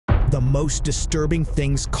The most disturbing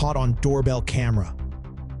things caught on doorbell camera.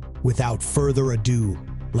 Without further ado,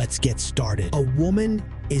 let's get started. A woman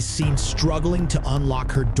is seen struggling to unlock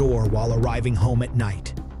her door while arriving home at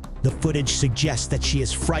night. The footage suggests that she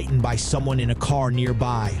is frightened by someone in a car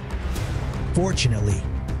nearby. Fortunately,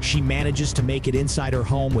 she manages to make it inside her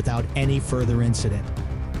home without any further incident.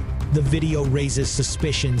 The video raises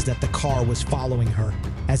suspicions that the car was following her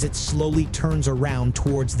as it slowly turns around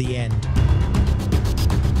towards the end.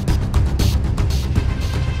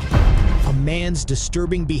 A man's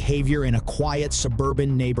disturbing behavior in a quiet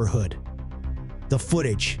suburban neighborhood. The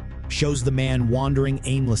footage shows the man wandering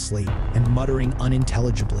aimlessly and muttering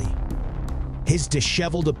unintelligibly. His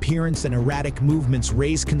disheveled appearance and erratic movements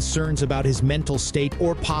raise concerns about his mental state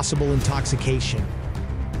or possible intoxication.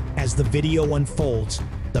 As the video unfolds,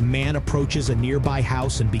 the man approaches a nearby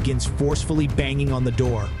house and begins forcefully banging on the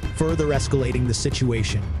door, further escalating the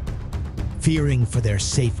situation. Fearing for their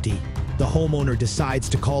safety, the homeowner decides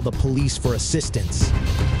to call the police for assistance.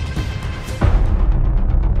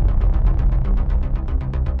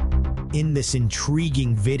 In this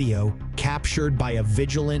intriguing video, captured by a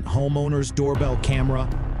vigilant homeowner's doorbell camera,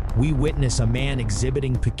 we witness a man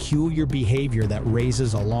exhibiting peculiar behavior that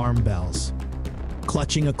raises alarm bells.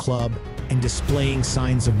 Clutching a club and displaying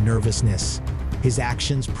signs of nervousness, his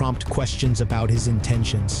actions prompt questions about his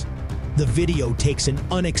intentions. The video takes an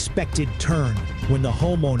unexpected turn when the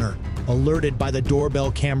homeowner, alerted by the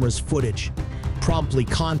doorbell camera's footage, promptly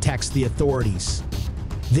contacts the authorities.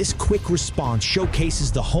 This quick response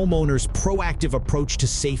showcases the homeowner's proactive approach to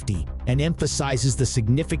safety and emphasizes the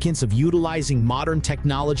significance of utilizing modern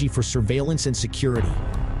technology for surveillance and security.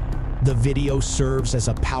 The video serves as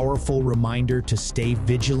a powerful reminder to stay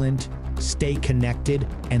vigilant, stay connected,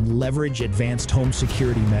 and leverage advanced home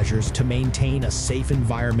security measures to maintain a safe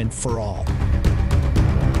environment for all.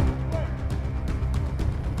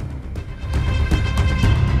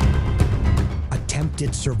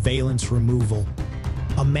 Attempted surveillance removal.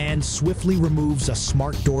 A man swiftly removes a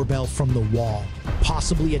smart doorbell from the wall,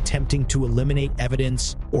 possibly attempting to eliminate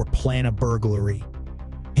evidence or plan a burglary.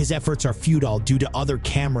 His efforts are futile due to other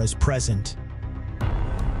cameras present.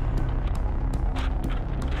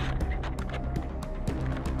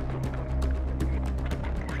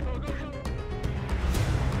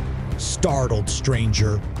 Startled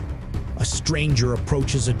stranger. A stranger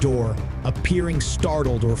approaches a door, appearing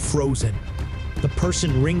startled or frozen. The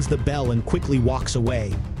person rings the bell and quickly walks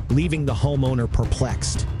away, leaving the homeowner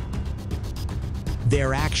perplexed.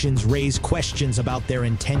 Their actions raise questions about their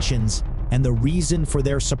intentions and the reason for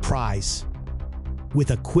their surprise. With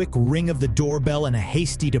a quick ring of the doorbell and a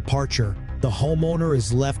hasty departure, the homeowner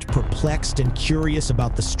is left perplexed and curious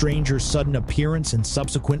about the stranger's sudden appearance and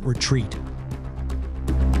subsequent retreat.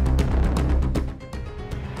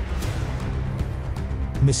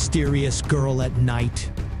 Mysterious girl at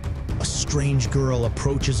night. A strange girl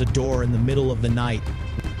approaches a door in the middle of the night.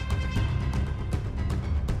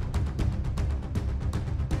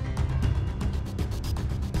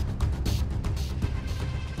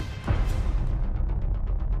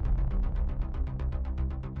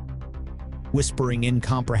 Whispering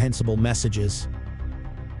incomprehensible messages.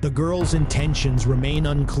 The girl's intentions remain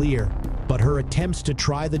unclear, but her attempts to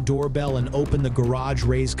try the doorbell and open the garage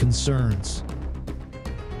raise concerns.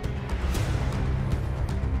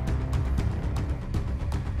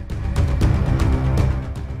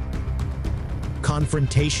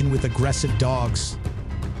 Confrontation with aggressive dogs.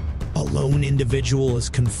 A lone individual is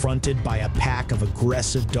confronted by a pack of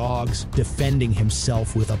aggressive dogs defending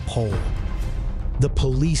himself with a pole. The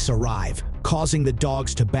police arrive, causing the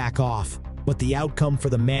dogs to back off, but the outcome for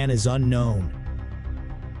the man is unknown.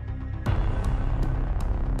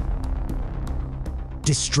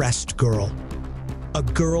 Distressed girl. A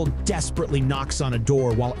girl desperately knocks on a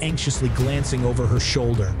door while anxiously glancing over her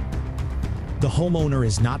shoulder. The homeowner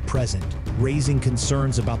is not present, raising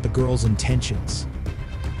concerns about the girl's intentions.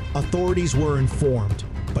 Authorities were informed,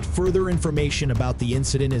 but further information about the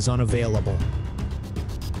incident is unavailable.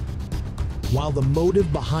 While the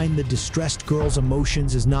motive behind the distressed girl's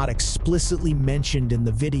emotions is not explicitly mentioned in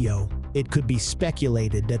the video, it could be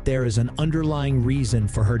speculated that there is an underlying reason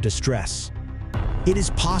for her distress. It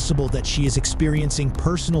is possible that she is experiencing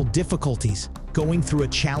personal difficulties, going through a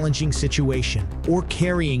challenging situation, or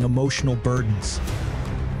carrying emotional burdens.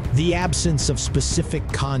 The absence of specific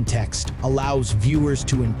context allows viewers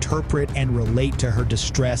to interpret and relate to her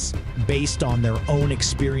distress based on their own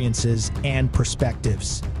experiences and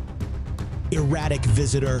perspectives. Erratic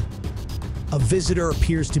visitor. A visitor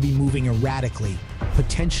appears to be moving erratically,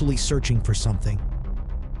 potentially searching for something.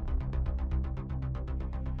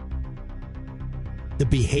 The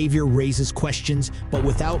behavior raises questions, but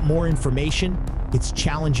without more information, it's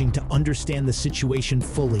challenging to understand the situation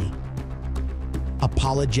fully.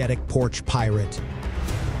 Apologetic porch pirate.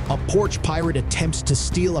 A porch pirate attempts to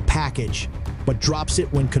steal a package, but drops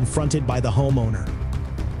it when confronted by the homeowner.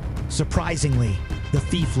 Surprisingly, the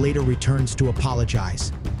thief later returns to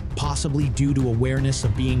apologize, possibly due to awareness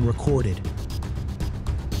of being recorded.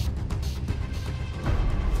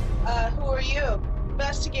 Who are you?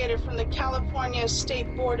 Investigator from the California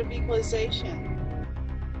State Board of Equalization.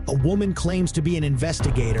 A woman claims to be an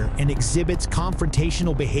investigator and exhibits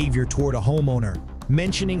confrontational behavior toward a homeowner,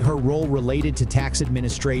 mentioning her role related to tax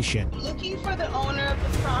administration. Looking for the owner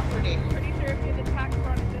of the property. Pretty sure if you're the tax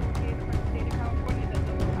fraud investigator from the state of California, then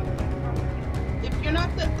they'll have that property. If you're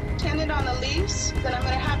not the tenant on the lease, then I'm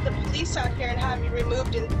going to have the police out here and have you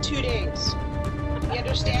removed in 2 days. You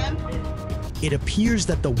understand? It appears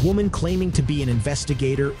that the woman claiming to be an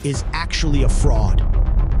investigator is actually a fraud.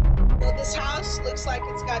 Well, this house looks like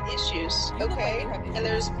it's got issues, okay? And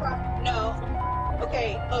there's no.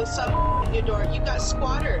 Okay, oh, some in your door. You've got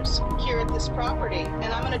squatters here at this property,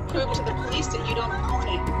 and I'm going to prove to the police that you don't own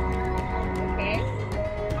it. Okay?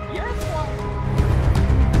 You're a fraud.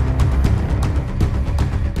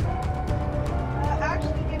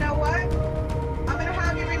 Actually, you know what? I'm going to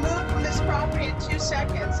have you removed from this property in 2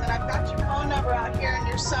 seconds, and I've got your phone number out here and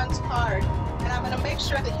your son's card, and I'm going to make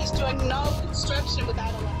sure that he's doing no construction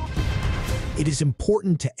without a license. It is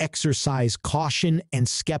important to exercise caution and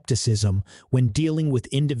skepticism when dealing with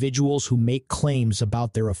individuals who make claims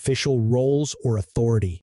about their official roles or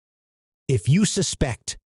authority. If you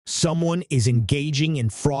suspect someone is engaging in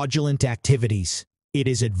fraudulent activities, it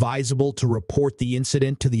is advisable to report the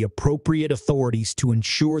incident to the appropriate authorities to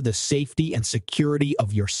ensure the safety and security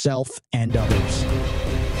of yourself and others.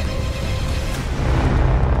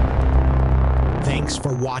 Thanks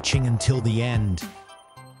for watching until the end.